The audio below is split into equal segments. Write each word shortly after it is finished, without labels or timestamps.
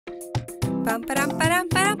Pam, param, param,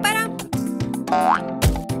 param, param.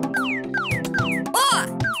 Oh!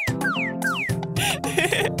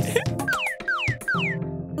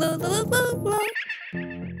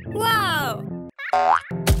 Wow!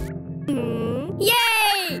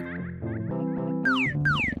 Yay!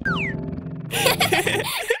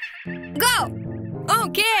 Go!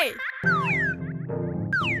 Okay!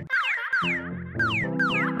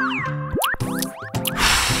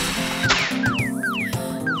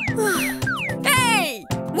 Hey!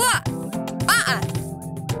 What?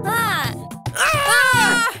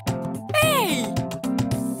 Hey!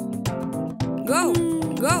 Go!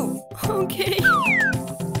 Go! Okay.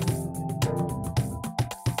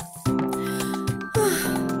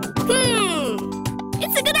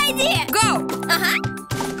 It's a good idea! Go!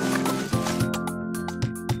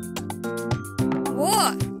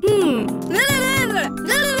 What?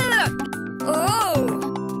 Oh!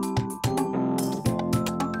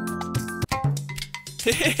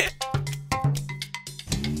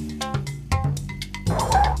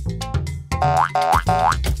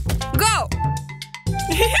 Go!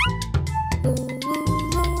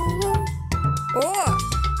 Oh!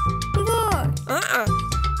 What?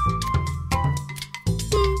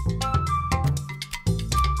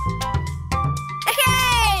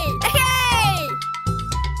 Hey! Hey!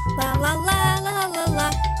 La la la la la la.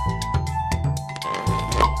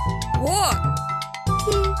 What?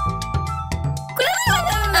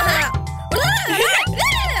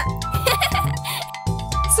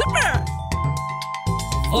 Super!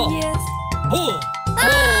 Oh. Yes. Oh.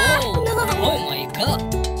 No. Oh my God.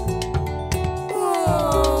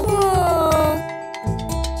 Oh.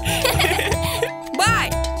 Bye.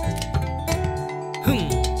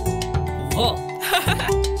 Oh.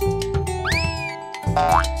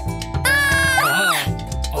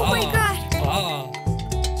 Oh my God.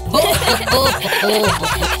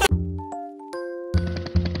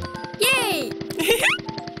 Yay!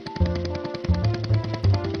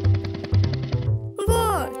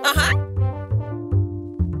 Good.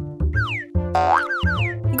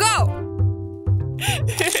 Go.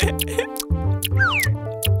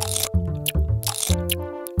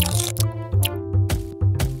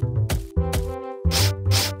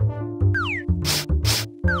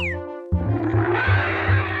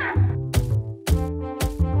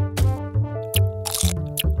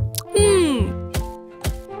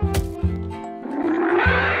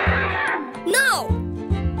 No.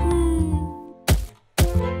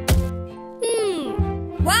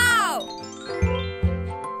 Wow.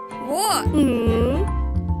 What?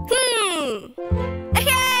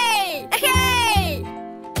 Hey! Hey!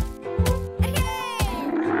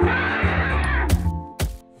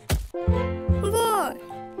 What?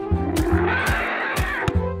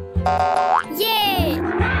 Yay!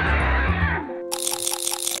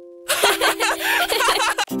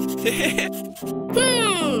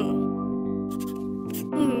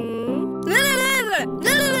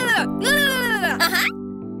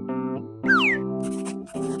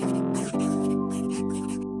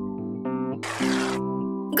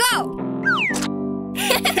 Go!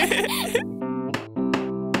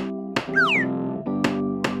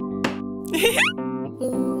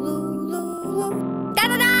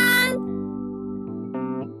 Da-da-da!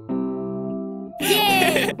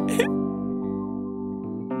 Yay!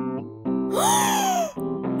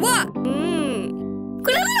 What?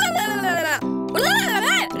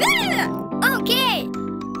 Okay.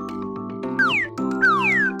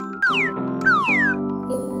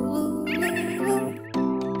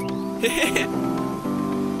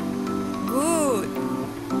 Good.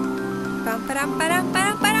 Pam, param, param,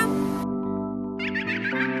 param, param.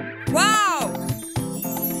 Wow!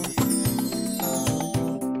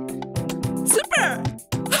 Super!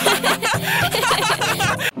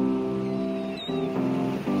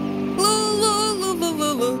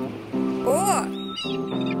 Oh!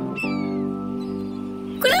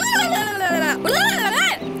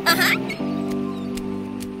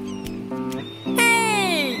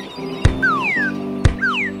 Hey!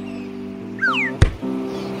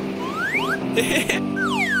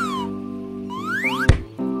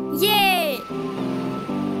 Yay!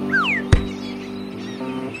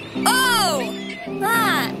 Oh!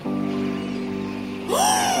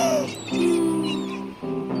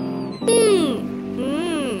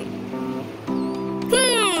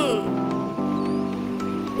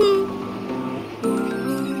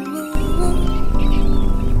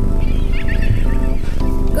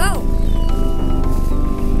 Go!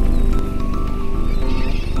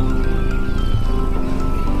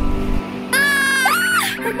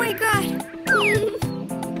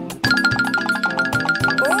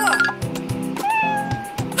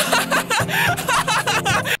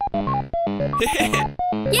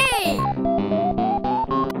 Yay!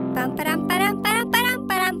 Pam param param param param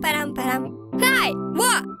param param param. Hi!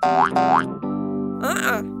 What?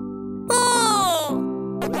 Oh!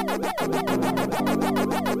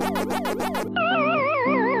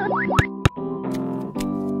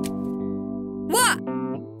 What?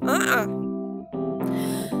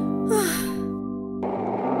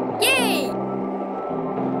 Yay!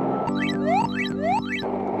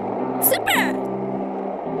 Super!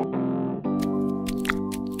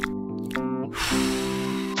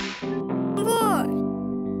 What?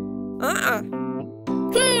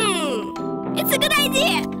 It's a good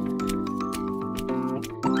idea!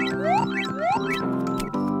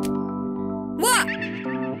 What?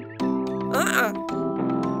 Ah!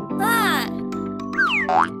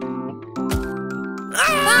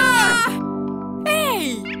 Hey!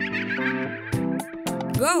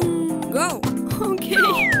 Go! Go! Okay.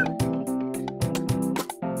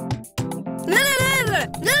 La la la la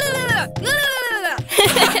la la la la.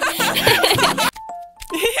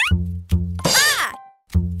 Ah!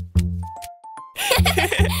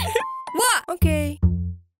 What? Okay.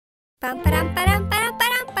 Pam param param param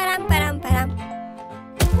param param param param.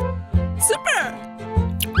 Super!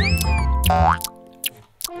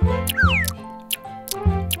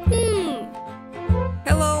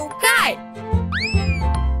 Hello. Hi.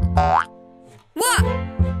 What?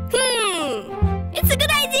 It's a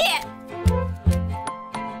good idea.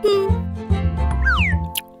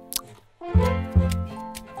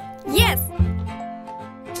 Yes.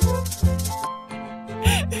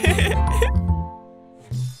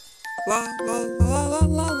 La la la la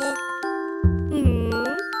la la.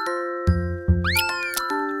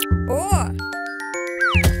 Oh.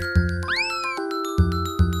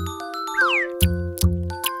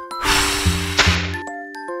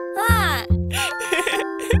 Ah.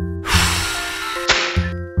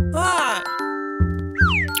 Ah.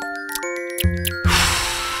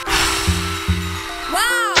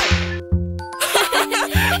 Wow.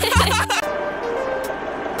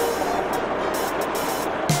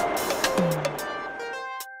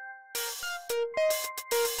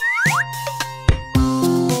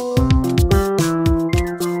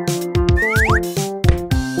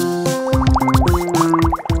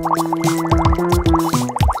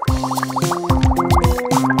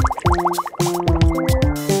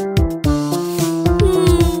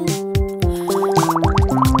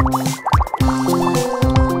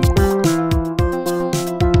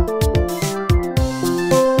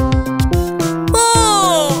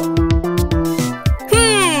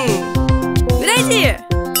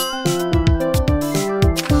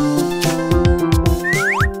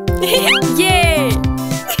 Yay!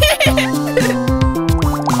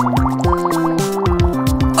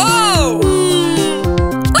 Oh!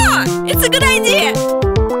 Ah! It's a good idea!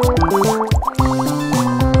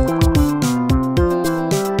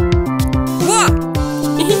 What?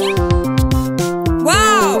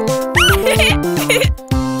 Wow!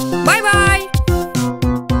 Bye-bye!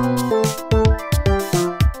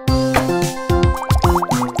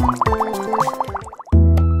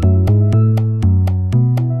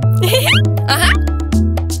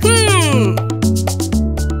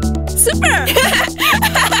 Super!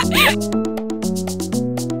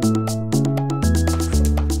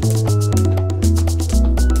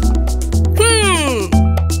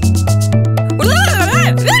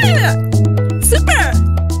 Super!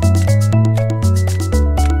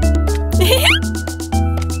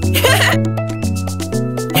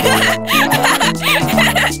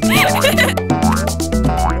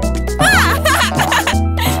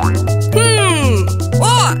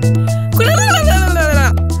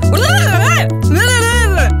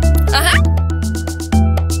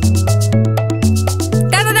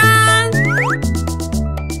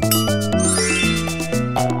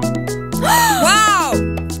 Wow!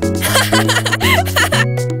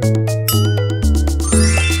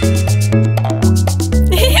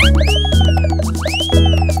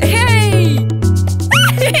 Hey!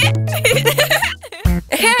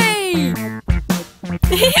 Hey!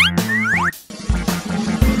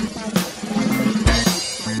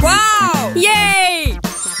 Wow! Yay!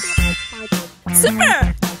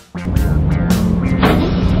 Super!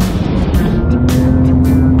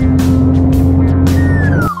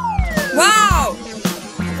 Wow!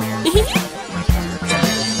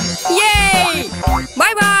 Yay!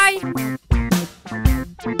 Bye-bye!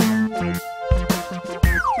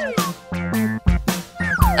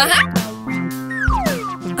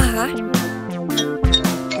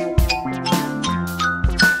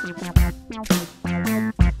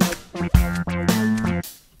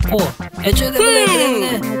 Échale,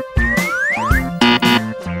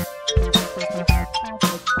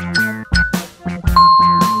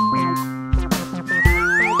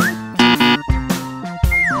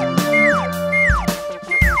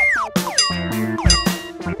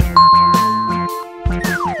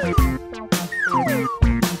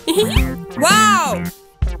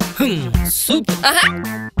 Whoop.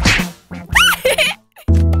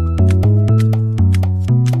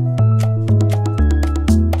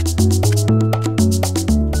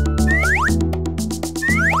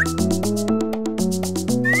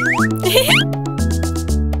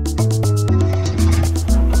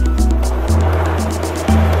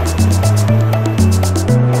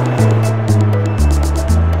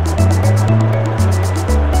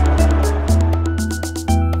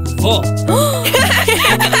 Whoa.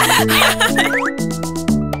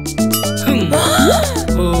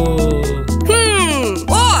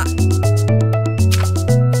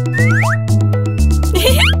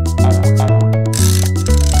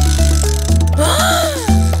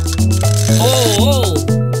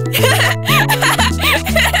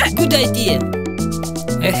 Good idea.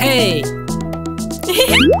 Hey.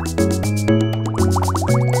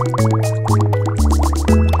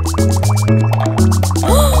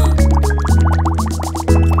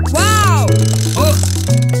 Wow! Oh.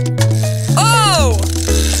 Oh!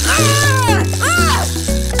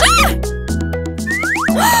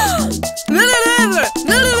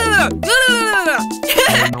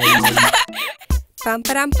 Pam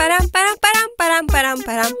param param param param param param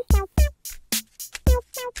param.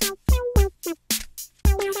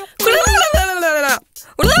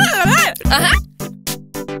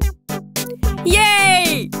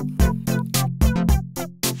 Yay!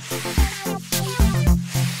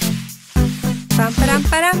 Pam param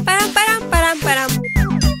param param param param param.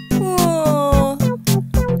 Oh.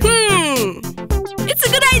 It's a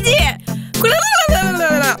good idea.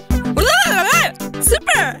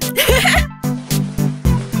 Super.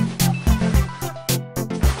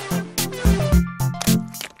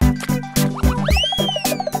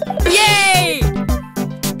 Yay!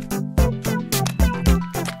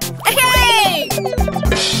 Hey!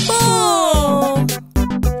 Oh!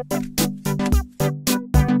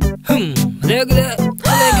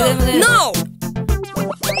 No!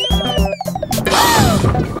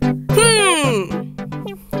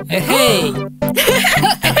 Hey.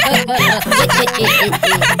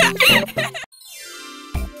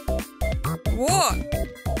 Whoa!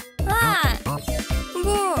 Ah!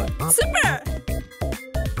 Whoa! Super!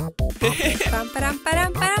 Pam param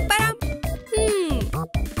param param param.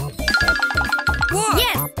 Whoa!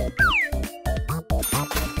 Yes!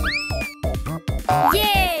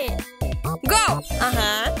 Yay! Go!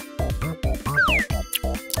 Uh-huh.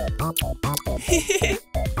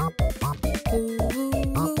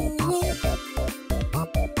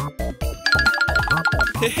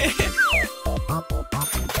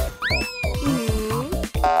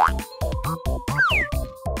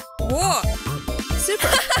 Whoa!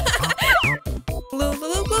 Super! Woo,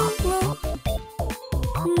 woo, woo, woo.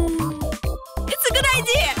 It's a good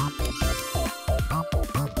idea!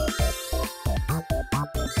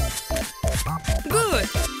 Good!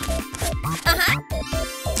 Uh-huh.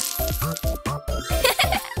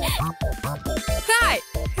 Hi!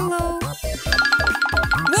 Hello!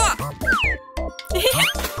 Whoa!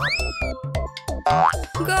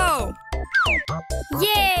 Go!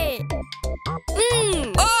 Yay!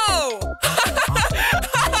 Oh!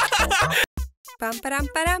 Pam param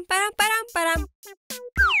param param param param.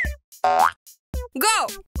 Go!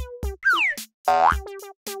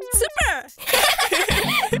 Super!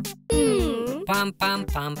 Pam pam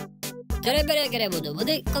pam. Tere bere gere budu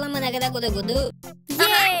budu. Kolama nagada gudu gudu.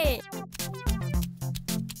 Yay!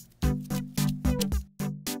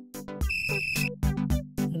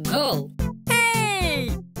 Go.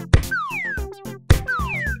 Hey!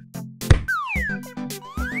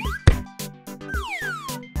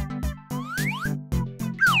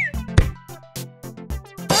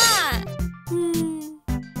 Ah!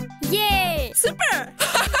 Yay! Super!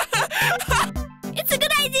 It's a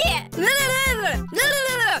good idea!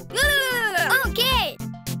 Okay!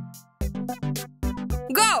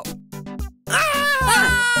 Go! Oh!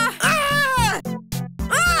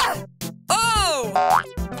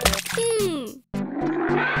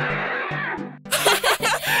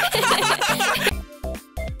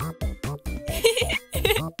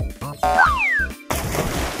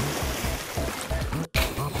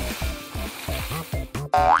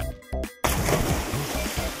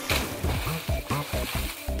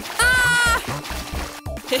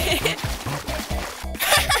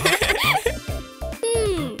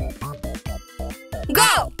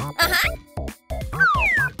 Go! Uh-huh.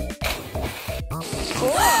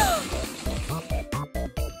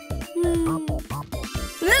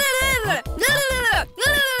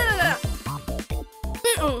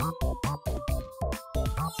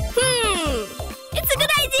 It's a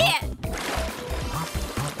good idea!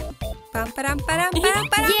 Pam param param param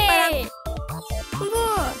param param. Yay!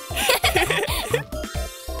 Whoa!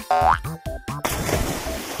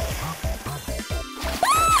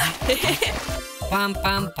 Pam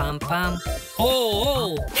pam pam pam.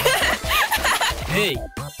 Oh oh. Hey.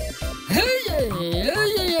 Hey hey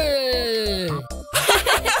hey hey.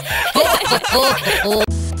 Ho ho ho.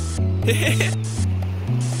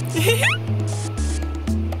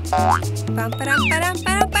 Pam param param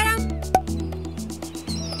param param.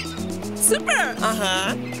 Super.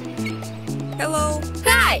 Hello.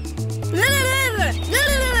 Hi.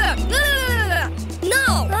 No.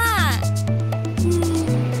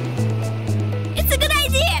 It's a good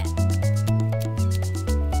idea.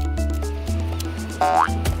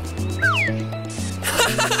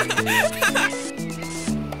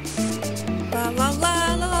 La la la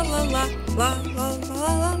la la la la la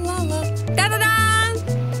la la la. Da da da.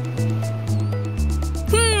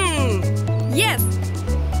 Yes.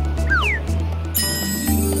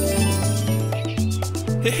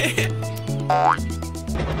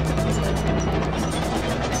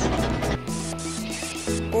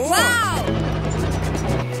 Wow.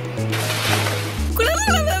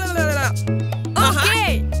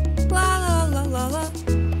 Okay. La la la la la.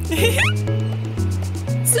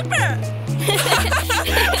 Super.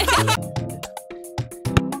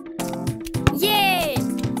 Yay.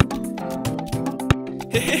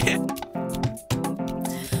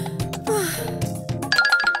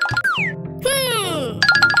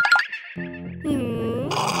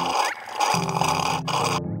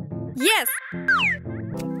 Yes.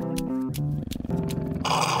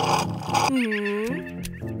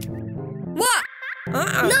 What?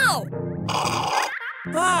 No.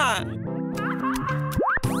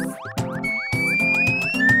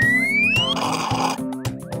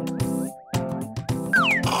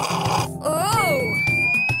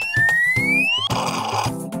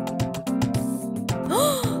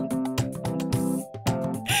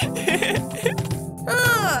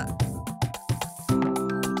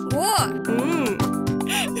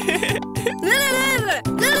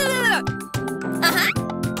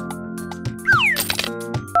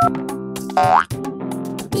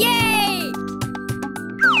 Yay!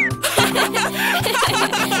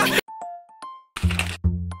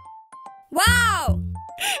 Wow!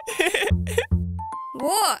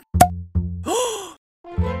 What?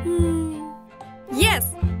 Yes!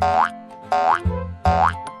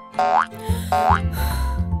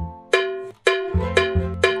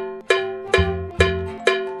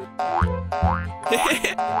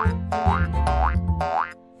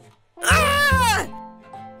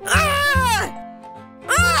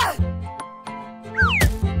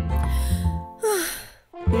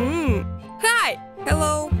 Hi!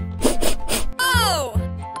 Hello! Oh!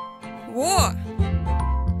 What?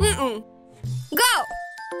 Go!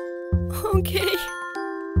 Okay.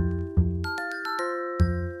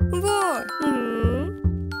 What?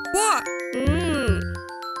 What?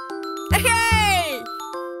 Hey!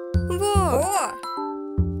 What?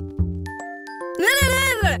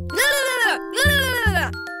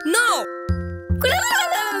 No!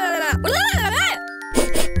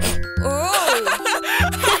 Oh!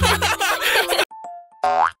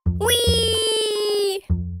 Wee!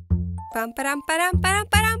 Pam param param param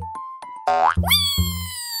param.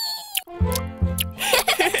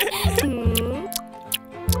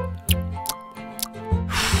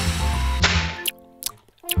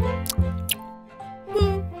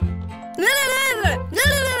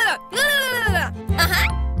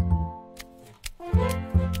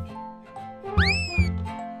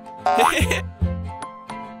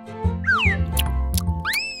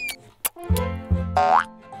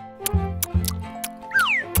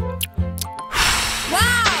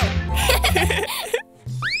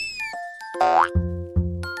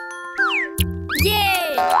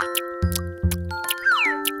 Yay!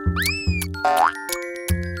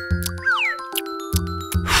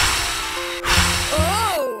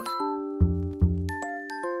 Oh!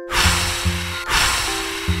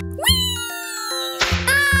 Whee!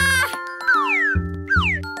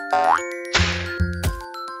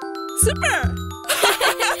 Super.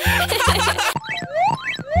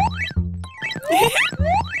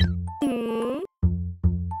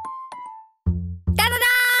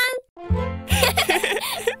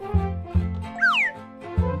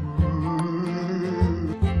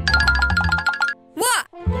 What?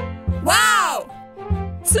 Wow!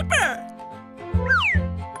 Super.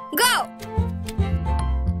 Go!